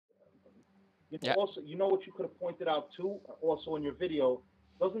Yeah. Also, what you could have pointed out too, also in your video,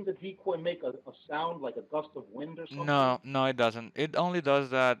 doesn't the decoy make a sound like a gust of wind or something? No, no, it doesn't. It only does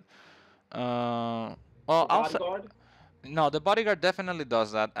that. Uh, well, The I'll say bodyguard? no. The bodyguard definitely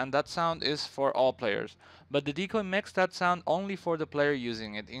does that, and that sound is for all players. But the decoy makes that sound only for the player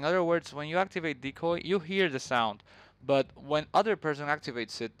using it. In other words, when you activate decoy, you hear the sound, but when other person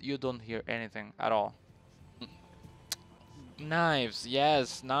activates it, you don't hear anything at all. Knives,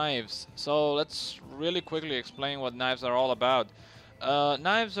 yes, knives. So let's really quickly explain what knives are all about.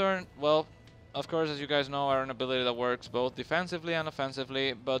 Knives are, well, of course, as you guys know, are an ability that works both defensively and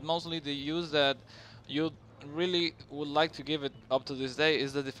offensively, but mostly the use that you really would like to give it up to this day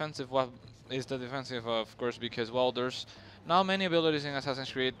is the defensive one. Is the defensive, of course, because well, there's not many abilities in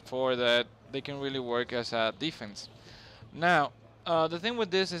Assassin's Creed 4 that they can really work as a defense. Now, the thing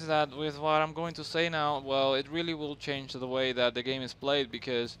with this is that with what I'm going to say now, well, it really will change the way that the game is played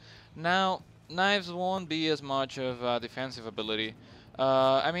because now knives won't be as much of a defensive ability.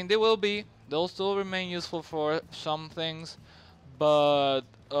 I mean, they will be. They'll still remain useful for some things, but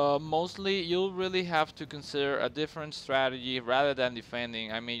mostly you'll really have to consider a different strategy rather than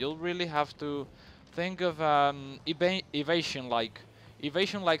defending. I mean, you'll really have to think of evasion-like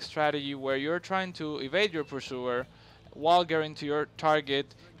strategy where you're trying to evade your pursuer while getting to your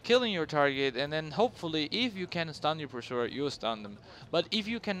target, killing your target, and then hopefully, if you can stun your pursuer, you stun them. But if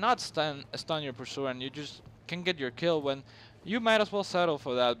you cannot stun your pursuer and you just can get your kill, when you might as well settle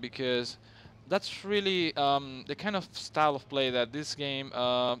for that because that's really the kind of style of play that this game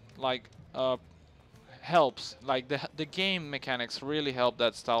helps. Like the game mechanics really help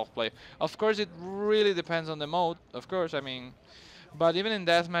that style of play. Of course, it really depends on the mode. Of course, I mean, but even in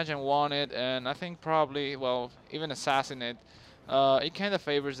deathmatch and wanted, and I think probably well even assassinate, it kind of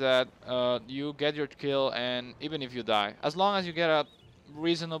favors that you get your kill, and even if you die, as long as you get a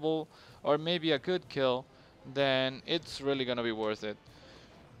reasonable or maybe a good kill, then it's really gonna be worth it.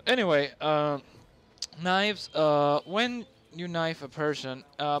 Anyway, knives. When you knife a person,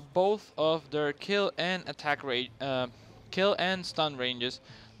 both of their kill and attack rate, kill and stun ranges,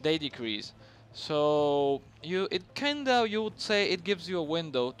 they decrease. So it kinda, you would say, it gives you a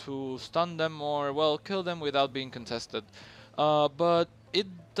window to stun them or well kill them without being contested. But it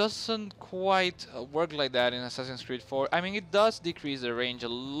doesn't quite work like that in Assassin's Creed 4. I mean, it does decrease the range a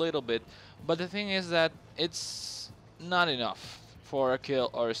little bit, but the thing is that it's not enough for a kill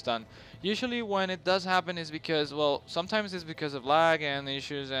or a stun. Usually when it does happen is because, well, sometimes it's because of lag and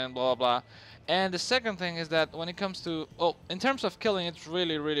issues and blah blah blah. And the second thing is that when it comes to, well, in terms of killing, it's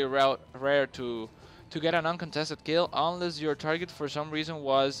really rare to get an uncontested kill unless your target for some reason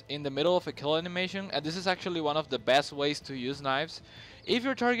was in the middle of a kill animation, and this is actually one of the best ways to use knives. If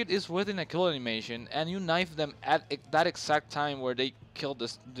your target is within a kill animation and you knife them at that exact time where they kill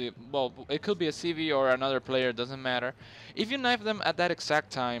well, it could be a CV or another player, doesn't matter. If you knife them at that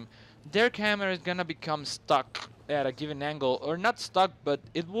exact time, their camera is gonna become stuck at a given angle, or not stuck, but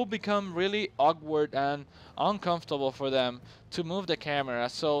it will become really awkward and uncomfortable for them to move the camera.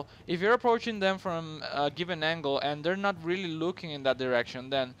 So if you're approaching them from a given angle and they're not really looking in that direction,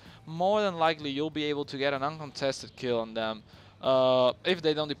 then more than likely you'll be able to get an uncontested kill on them, if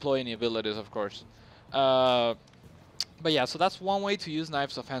they don't deploy any abilities, of course. Uh, but yeah, so that's one way to use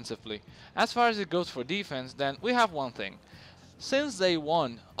knives offensively. As far as it goes for defense, then we have one thing. Since day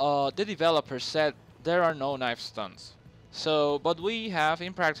one, the developers said there are no knife stuns. So, but we have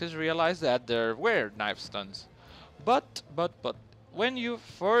in practice realized that there were knife stuns. But, when you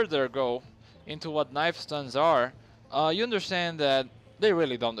further go into what knife stuns are, you understand that they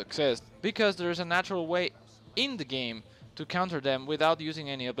really don't exist because there's a natural way in the game to counter them without using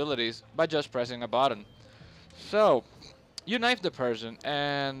any abilities by just pressing a button. So, you knife the person,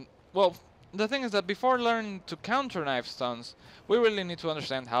 and well, the thing is that before learning to counter knife stuns, we really need to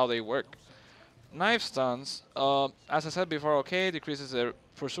understand how they work. Knife stuns, as I said before, okay, decreases their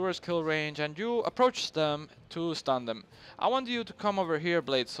pursuer's kill range, and you approach them to stun them. I want you to come over here,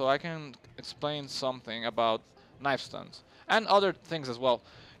 Blade, so I can explain something about knife stuns and other things as well.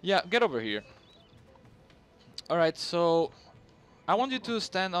 Yeah, get over here. Alright, so I want you to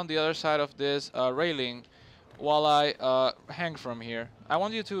stand on the other side of this railing while I hang from here. I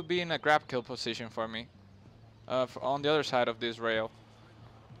want you to be in a grab kill position for me, on the other side of this rail.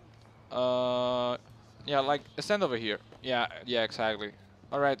 Uh, yeah, like stand over here. Yeah, exactly.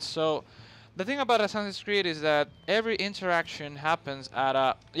 All right. So the thing about Assassin's Creed is that every interaction happens at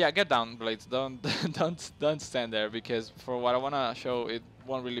a Get down, Blades. Don't don't stand there because for what I wanna show, it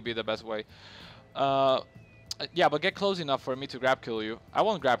won't really be the best way. Uh, yeah, but get close enough for me to grab kill you. I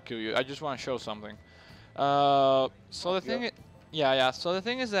won't grab kill you. I just want to show something. So the thing Yep. Yeah. So the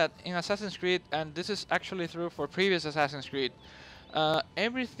thing is that in Assassin's Creed, and this is actually true for previous Assassin's Creed,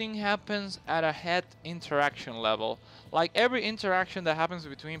 everything happens at a head interaction level. Like every interaction that happens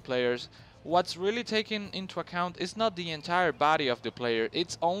between players, what's really taken into account is not the entire body of the player,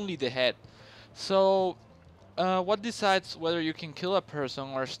 it's only the head. So what decides whether you can kill a person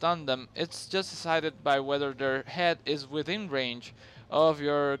or stun them? It's just decided by whether their head is within range of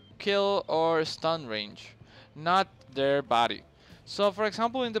your kill or stun range, not their body. So, for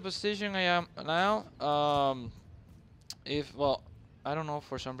example, in the position I am now, if well, I don't know,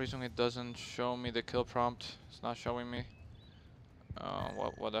 for some reason it doesn't show me the kill prompt. It's not showing me.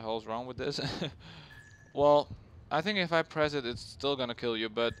 What the hell's wrong with this? Well, I think if I press it, it's still gonna kill you,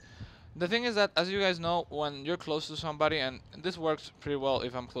 but the thing is that, as you guys know, when you're close to somebody, and this works pretty well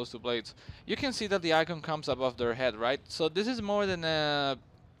if I'm close to blades, you can see that the icon comes above their head, right? So this is more than a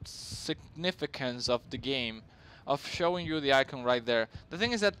significance of the game, of showing you the icon right there. The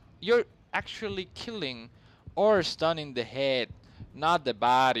thing is that you're actually killing or stunning the head, not the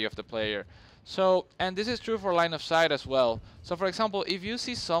body of the player. So, and this is true for line of sight as well. So for example, if you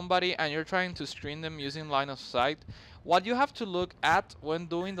see somebody and you're trying to screen them using line of sight, what you have to look at when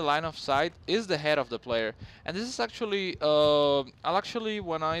doing the line of sight is the head of the player. And this is actually, I'll actually,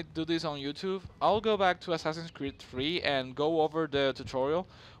 when I do this on YouTube, I'll go back to Assassin's Creed 3 and go over the tutorial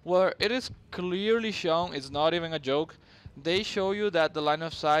where it is clearly shown, it's not even a joke, they show you that the line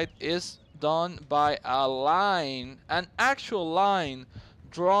of sight is done by a line, an actual line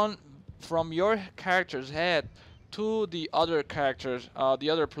drawn from your character's head to the other character's,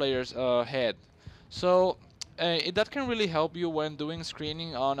 the other player's head. So that can really help you when doing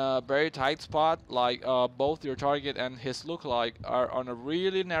screening on a very tight spot, like both your target and his lookalike are on a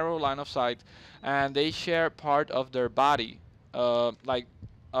really narrow line of sight, and they share part of their body, like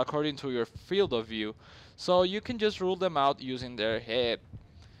according to your field of view. So you can just rule them out using their head.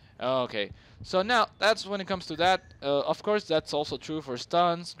 Okay, so now that's when it comes to that. Of course, that's also true for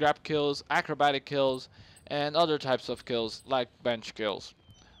stuns, grab kills, acrobatic kills, and other types of kills like bench kills.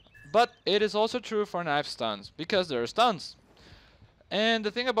 But it is also true for knife stuns, because there are stuns. And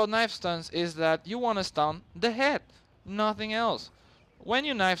the thing about knife stuns is that you want to stun the head, nothing else. When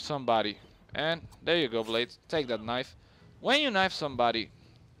you knife somebody, and there you go, Blades, take that knife. When you knife somebody,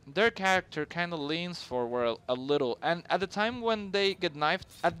 their character kind of leans forward a little, and at the time when they get knifed,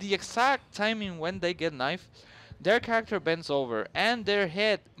 at the exact timing when they get knifed, their character bends over and their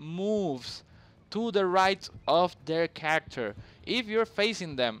head moves to the right of their character. If you're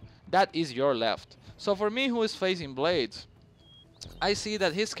facing them, that is your left. So for me, who is facing Blades, I see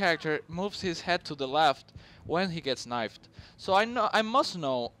that his character moves his head to the left when he gets knifed. So I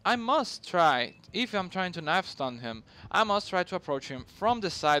must try, if I'm trying to knife stun him, I must try to approach him from the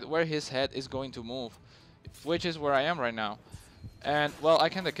side where his head is going to move, which is where I am right now. And, well, I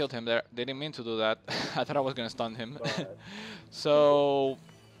kinda killed him there. Didn't mean to do that. I thought I was gonna stun him. So,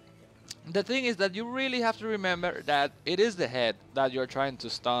 the thing is that you really have to remember that it is the head that you're trying to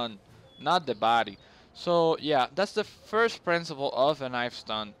stun, not the body. So yeah, that's the first principle of a knife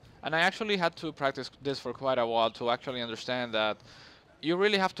stun. And I actually had to practice this for quite a while to actually understand that you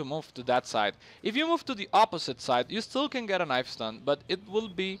really have to move to that side. If you move to the opposite side, you still can get a knife stun, but it will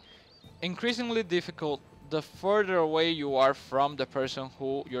be increasingly difficult the further away you are from the person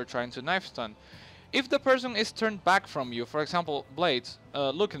who you're trying to knife stun. If the person is turned back from you, for example, Blades,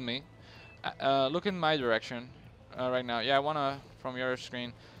 look at me, look in my direction right now. Yeah, I wanna from your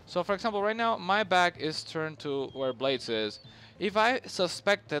screen. So for example, right now my back is turned to where Blades is. If I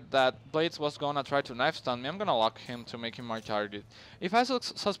suspected that Blades was gonna try to knife stun me, I'm gonna lock him to make him my target. If I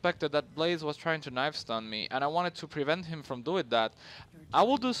suspected that Blades was trying to knife stun me and I wanted to prevent him from doing that, I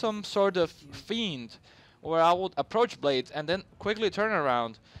will do some sort of feint where I would approach Blades and then quickly turn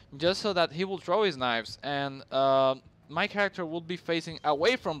around just so that he will throw his knives, and my character will be facing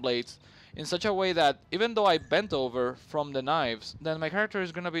away from Blades in such a way that even though I bent over from the knives, then my character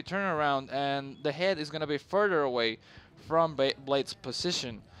is going to be turned around and the head is going to be further away from Blade's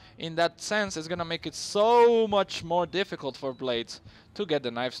position. In that sense, it's going to make it so much more difficult for Blades to get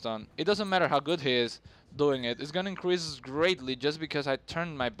the knife stun. It doesn't matter how good he is doing it. It's going to increase greatly just because I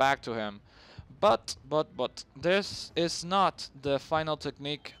turned my back to him. But, this is not the final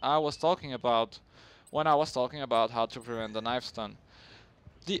technique I was talking about when I was talking about how to prevent the knife stun.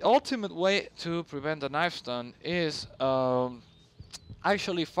 The ultimate way to prevent a knife stun is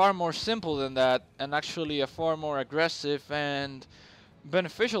actually far more simple than that, and actually a far more aggressive and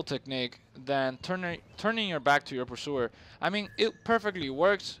beneficial technique than turning your back to your pursuer. I mean, it perfectly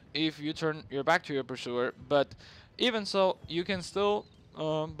works if you turn your back to your pursuer, but even so, you can still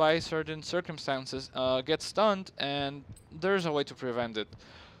by certain circumstances get stunned, and there's a way to prevent it.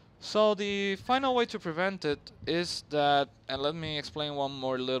 So the final way to prevent it is that, and let me explain one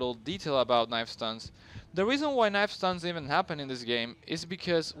more little detail about knife stuns. The reason why knife stuns even happen in this game is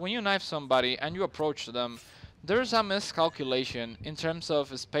because when you knife somebody and you approach them, there's a miscalculation in terms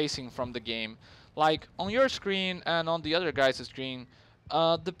of spacing from the game. Like on your screen and on the other guy's screen,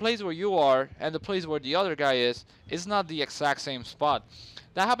 the place where you are and the place where the other guy is not the exact same spot.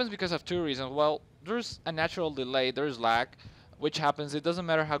 That happens because of two reasons. Well, there's a natural delay, there's lag, which happens. It doesn't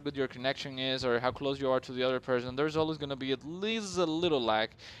matter how good your connection is or how close you are to the other person. There's always going to be at least a little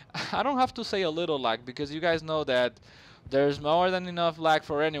lag. I don't have to say a little lag because you guys know that there's more than enough lag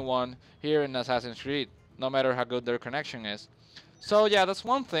for anyone here in Assassin's Creed, no matter how good their connection is. So yeah, that's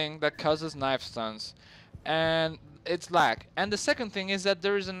one thing that causes knife stuns, and it's lag. And the second thing is that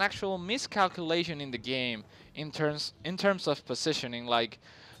there is an actual miscalculation in the game in terms of positioning. Like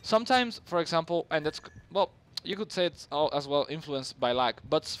sometimes, for example, and that's well, you could say it's all as well influenced by lag.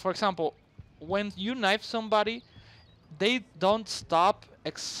 But for example, when you knife somebody, they don't stop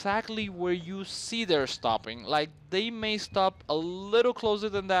exactly where you see they're stopping. Like they may stop a little closer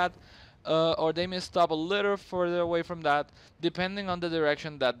than that, or they may stop a little further away from that, depending on the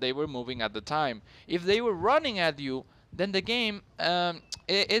direction that they were moving at the time. If they were running at you, then the game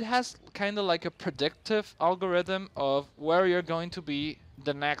it has kind of like a predictive algorithm of where you're going to be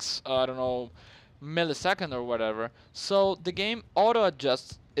the next I don't know millisecond or whatever. So the game auto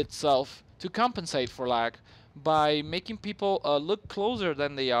adjusts itself to compensate for lag by making people look closer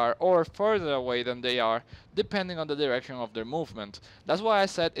than they are or further away than they are, depending on the direction of their movement. That's why I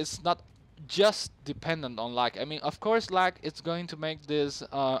said it's not just dependent on lag. I mean, of course, lag is going to make this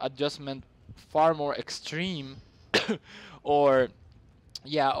adjustment far more extreme, or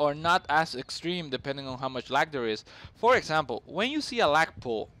yeah, or not as extreme depending on how much lag there is. For example, when you see a lag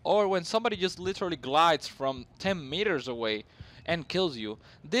pull, or when somebody just literally glides from 10 meters away and kills you,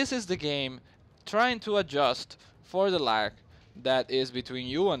 this is the game trying to adjust for the lag that is between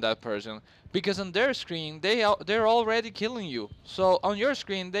you and that person. Because on their screen, they're already killing you. So on your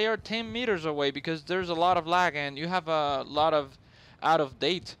screen, they are 10 meters away because there's a lot of lag and you have a lot of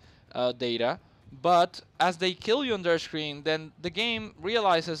out-of-date data. But as they kill you on their screen, then the game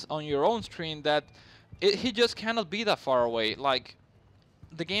realizes on your own screen that he just cannot be that far away. Like,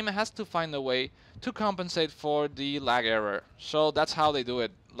 the game has to find a way to compensate for the lag error. So that's how they do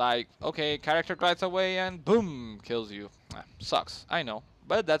it. Like, okay, character glides away and boom, kills you. Sucks, I know,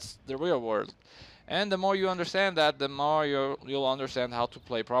 but that's the real world. And the more you understand that, the more you'll understand how to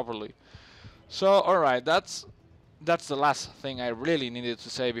play properly. So, alright, that's the last thing I really needed to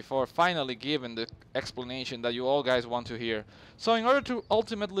say before finally giving the explanation that you all guys want to hear. So in order to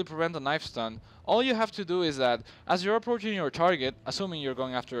ultimately prevent a knife stun, all you have to do is that as you're approaching your target, assuming you're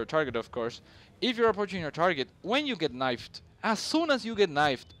going after your target of course, if you're approaching your target, when you get knifed, as soon as you get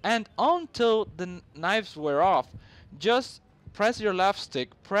knifed and until the knives wear off, just press your left stick,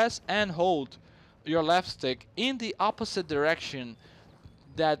 press and hold your left stick in the opposite direction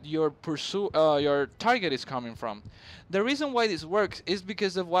that your target is coming from. The reason why this works is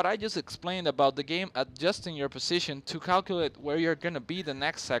because of what I just explained about the game adjusting your position to calculate where you're gonna be the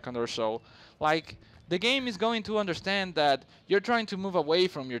next second or so. Like, the game is going to understand that you're trying to move away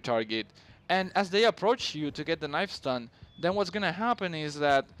from your target, and as they approach you to get the knife stun, then what's gonna happen is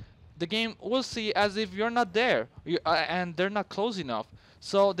that the game will see as if you're not there and they're not close enough.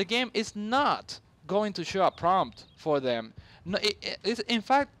 So the game is not going to show a prompt for them. No, in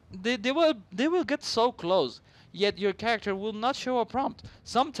fact, they will get so close, yet your character will not show a prompt.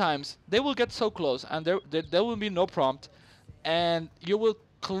 Sometimes they will get so close, and there will be no prompt, and you will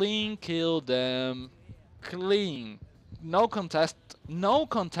clean kill them, clean, no contest, no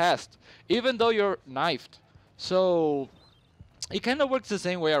contest, even though you're knifed. So it kind of works the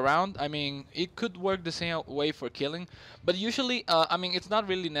same way around. I mean, it could work the same way for killing, but usually, I mean, it's not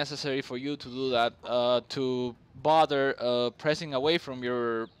really necessary for you to do that to bother pressing away from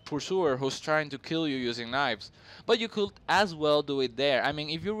your pursuer who's trying to kill you using knives. But you could as well do it there. I mean,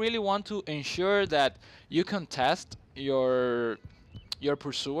 if you really want to ensure that you contest your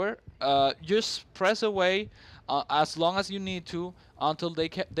pursuer, just press away as long as you need to until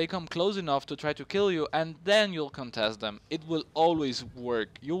they come close enough to try to kill you, and then you'll contest them. It will always work.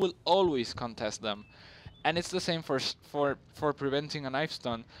 You will always contest them, and it's the same for preventing a knife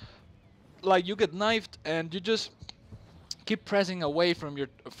stun. Like, you get knifed and you just keep pressing away from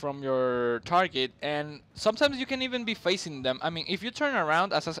your target, and sometimes you can even be facing them. I mean, if you turn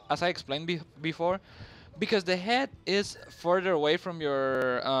around, as I explained before, because the head is further away from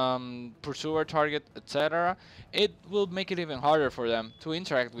your pursuer target, etc., it will make it even harder for them to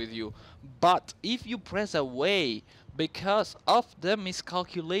interact with you. But if you press away because of the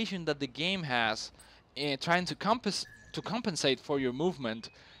miscalculation that the game has, trying to compensate for your movement,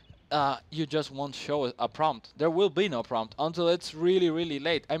 you just won't show a prompt. There will be no prompt until it's really, really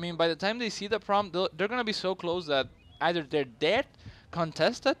late. I mean, by the time they see the prompt, they're gonna be so close that either they're dead,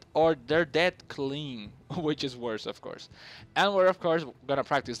 contested, or they're dead clean, which is worse, of course. And we're, of course, gonna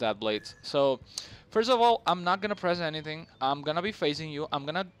practice that blades. So, first of all, I'm not gonna press anything. I'm gonna be facing you. I'm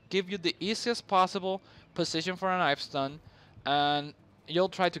gonna give you the easiest possible position for a knife stun, and you'll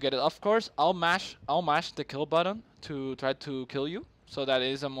try to get it. Of course, I'll mash the kill button to try to kill you, so that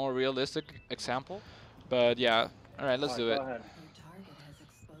is a more realistic example. But yeah, all right, let's All right, do go it. ahead.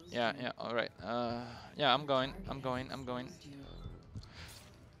 Yeah, yeah, all right. Yeah, I'm going.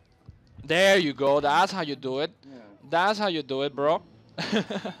 There you go. That's how you do it. Yeah. That's how you do it, bro. That's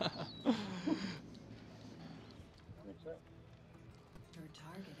it.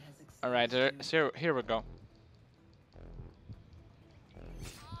 All right, here we go.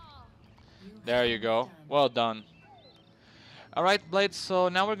 There you go. Well done. Alright, Blades, so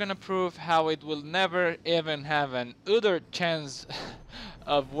now we're gonna prove how it will never even have an other chance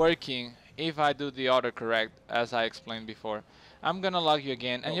of working if I do the autocorrect, as I explained before. I'm gonna log you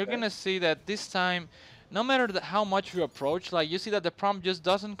again, and you're Okay. gonna see that this time, no matter how much you approach, like you see that the prompt just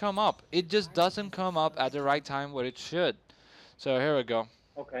doesn't come up. It just doesn't come up at the right time where it should. So here we go.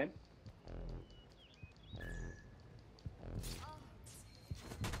 Okay.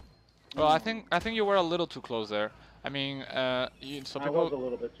 Well, I think you were a little too close there. I mean, so I was people, a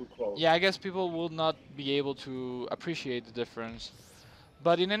little bit too close. yeah, I guess people will not be able to appreciate the difference.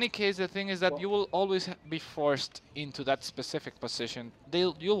 But in any case, the thing is that Well, you will always be forced into that specific position.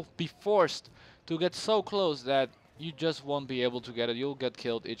 You'll be forced to get so close that you just won't be able to get it. You'll get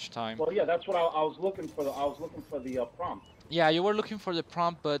killed each time. well, yeah, that's what I was looking for. I was looking for the prompt. Yeah, you were looking for the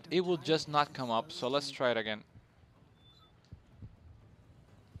prompt, but it will just not come up. So let's try it again.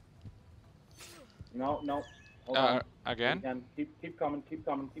 No, no. Hold on. Again? Again. Keep coming. Keep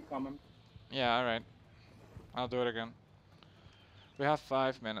coming. Keep coming. Yeah, all right. I'll do it again. We have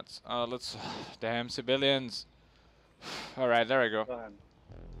 5 minutes. Let's. Damn civilians. All right, there we go. Go ahead.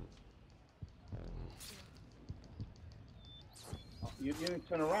 You didn't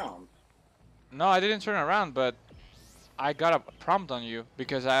turn around. No, I didn't turn around, but I got a prompt on you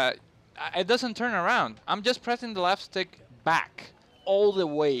because it doesn't turn around. I'm just pressing the left stick back all the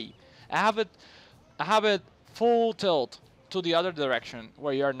way. I have it full tilt to the other direction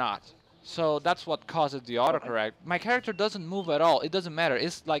where you're not. So that's what causes the Okay. autocorrect. My character doesn't move at all. It doesn't matter.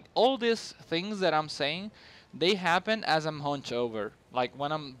 It's like all these things that I'm saying, they happen as I'm hunched over, like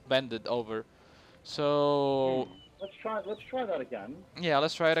when I'm bended over. So Let's try. Let's try that again. yeah,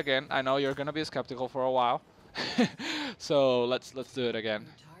 let's try it again. I know you're gonna be skeptical for a while. So let's do it again.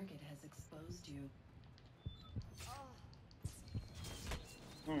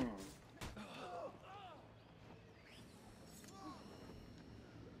 Hmm.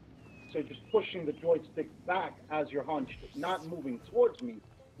 So just pushing the joystick back as you're hunched, not moving towards me,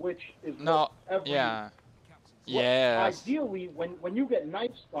 which is No, what every. yeah. What, Yes. ideally, when you get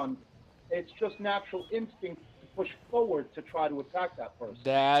knife stunned, it's just natural instinct to push forward to try to attack that person.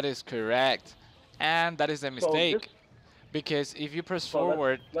 That is correct. And that is a So mistake this. because if you press So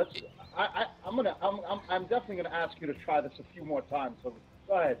forward, let's. I'm definitely gonna ask you to try this a few more times. So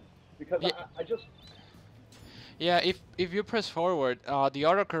go ahead, because yeah, I just. yeah, if you press forward, the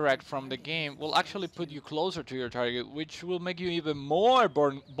autocorrect from the game will actually put you closer to your target, which will make you even more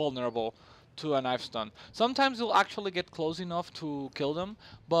vulnerable to a knife stun. Sometimes you'll actually get close enough to kill them,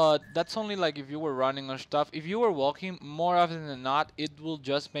 but that's only like if you were running or stuff. If you were walking, more often than not, it will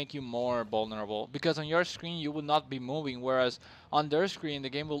just make you more vulnerable because on your screen you will not be moving, whereas on their screen the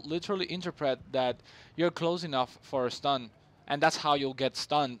game will literally interpret that you're close enough for a stun, and that's how you'll get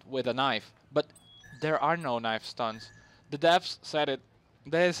stunned with a knife. But there are no knife stuns. The devs said it.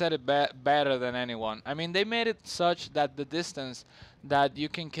 They said it better than anyone. I mean, they made it such that the distance that you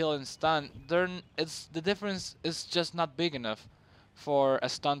can kill and stun, it's the difference is just not big enough for a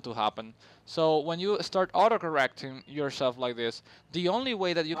stun to happen. So when you start autocorrecting yourself like this, the only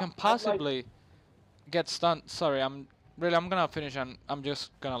way that you can I'd like. possibly get stunned. Sorry, I'm gonna finish and I'm just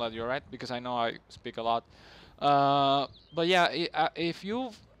gonna let you, right? Because I know I speak a lot. But yeah, if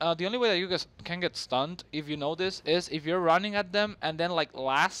you the only way that you guys can get stunned, if you know this, is if you're running at them and then like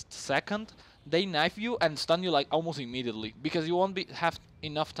last second they knife you and stun you like almost immediately because you won't have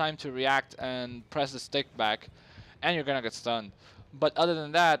enough time to react and press the stick back, and you're gonna get stunned. But other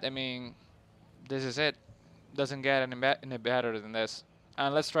than that, I mean, this is it. Doesn't get any better than this.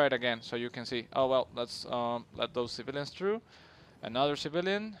 And let's try it again so you can see. Oh well, let's let those civilians through. Another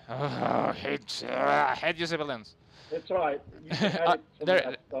civilian. Hate you civilians. It's all right. You can edit some of there.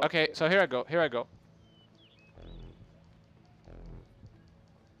 that stuff. Okay, so here I go. Here I go.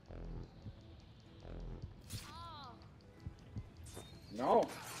 No,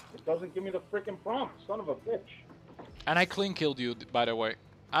 it doesn't give me the freaking prompt. Son of a bitch. And I clean killed you, by the way.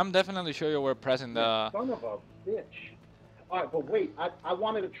 I'm definitely sure you were pressing the. Son of a bitch. All right, but wait. I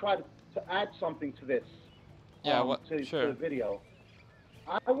wanted to try to add something to this. Yeah, what? To Sure. the video.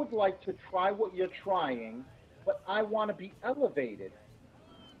 I would like to try what you're trying, but I want to be elevated.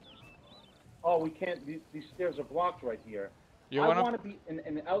 Oh, we can't. These stairs are blocked right here. You I wanna? want to be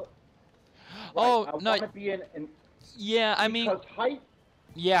in Oh I no. want to be in Yeah, I mean. because height.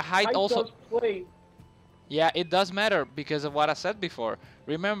 Yeah, height also. does play. Yeah, it does matter because of what I said before.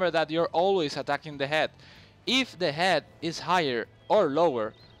 Remember that you're always attacking the head. If the head is higher or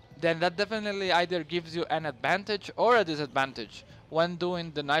lower, then that definitely either gives you an advantage or a disadvantage when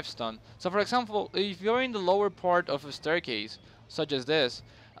doing the knife stun. So for example, if you're in the lower part of a staircase, such as this,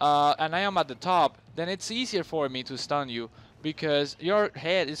 and I am at the top, then it's easier for me to stun you because your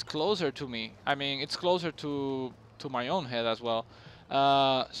head is closer to me. I mean, it's closer to my own head as well.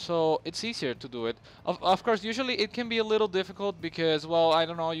 So it's easier to do it. Of course, usually it can be a little difficult because, well, I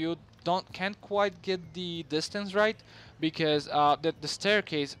don't know, you can't quite get the distance right because the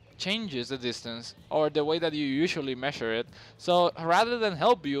staircase changes the distance or the way that you usually measure it. So rather than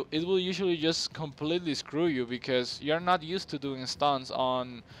help you, it will usually just completely screw you because you're not used to doing stunts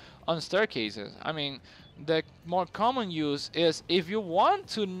on staircases. I mean, the more common use is if you want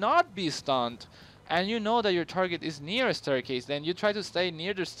to not be stunned and you know that your target is near a staircase, then you try to stay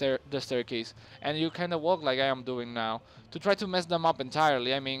near the staircase and you kind of walk like I am doing now to try to mess them up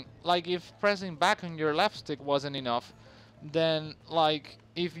entirely. I mean, like if pressing back on your left stick wasn't enough, then like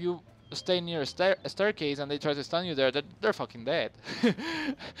if you stay near a staircase and they try to stun you there, they're fucking dead.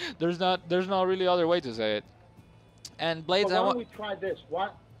 There's not really other way to say it. And Blades, So why don't we try this? Why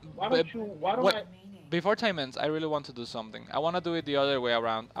don't you? Why don't I? before time ends, I really want to do something. I want to do it the other way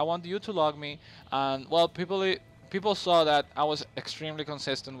around. I want you to log me, and well, people saw that I was extremely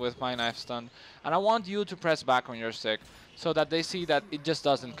consistent with my knife stun, and I want you to press back on your stick so that they see that it just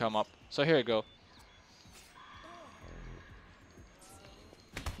doesn't come up. So here you go.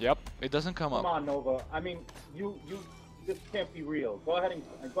 Yep, it doesn't come up. Come on, Nova. I mean, you. This can't be real. Go ahead and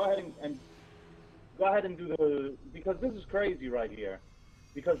go ahead and do the, because this is crazy right here.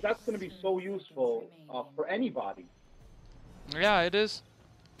 Because that's going to be so useful for anybody. Yeah, it is.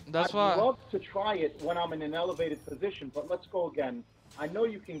 That's why. I'd love to try it when I'm in an elevated position, but let's go again. I know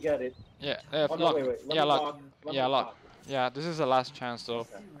you can get it. Yeah, Oh, no, wait. yeah, lock. Let Yeah, me lock. lock. Yeah, this is the last chance though.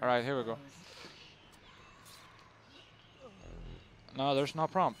 Okay. All right, here we go. No, there's no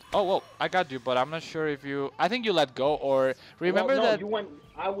prompt. Oh, well, I got you, but I'm not sure if you. I think you let go, or remember Well, no, that.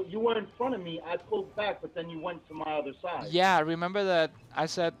 you went in front of me. I pulled back, but then you went to my other side. Yeah, remember that I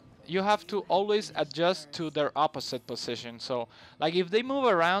said you have to always adjust to their opposite position. So, like if they move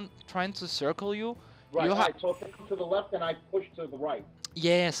around trying to circle you, Right. you have. Right. So if they come to the left, then I push to the right.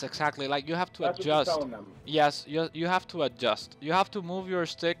 Yes, exactly. Like you have to That's adjust. what you're telling them. Yes, you have to adjust. You have to move your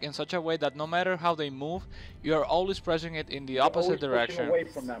stick in such a way that no matter how they move, you are always pressing it in the You're opposite always pushing direction. away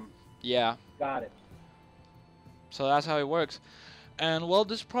from them. Yeah. Got it. So that's how it works. And well,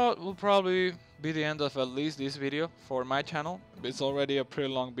 this will probably be the end of at least this video for my channel. It's already a pretty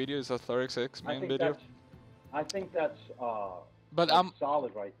long video. It's a 36 minute video. I think that's But that's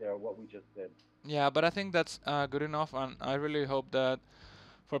solid right there. What we just did. yeah, but I think that's good enough, and I really hope that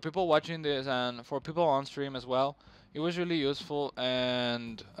for people watching this and for people on stream as well, it was really useful,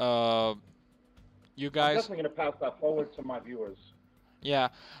 and you I'm guys. definitely gonna pass that forward to my viewers. Yeah,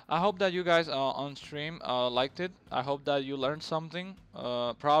 I hope that you guys on stream liked it. I hope that you learned something.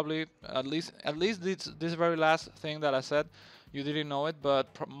 Probably at least this very last thing that I said, you didn't know it, but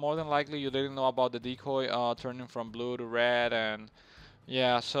more than likely you didn't know about the decoy turning from blue to red, and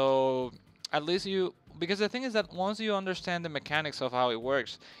yeah. So at least you, because the thing is that once you understand the mechanics of how it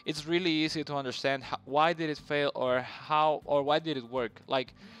works, it's really easy to understand why did it fail or how or why did it work.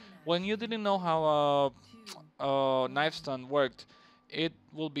 Like when you didn't know how knife stun worked, it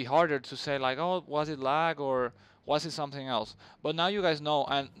will be harder to say like, oh, was it lag or was it something else? But now you guys know,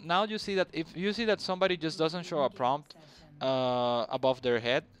 and now you see that if you see that somebody just doesn't show a prompt above their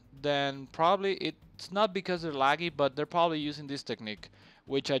head, then probably it's not because they're laggy, but they're probably using this technique,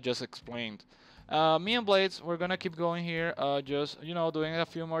 which I just explained. Me and Blades, we're gonna keep going here, just doing it a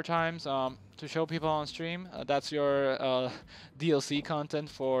few more times to show people on stream. That's your DLC content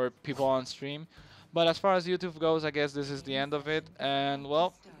for people on stream. But as far as YouTube goes, I guess this is the end of it. And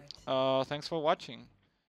well, thanks for watching.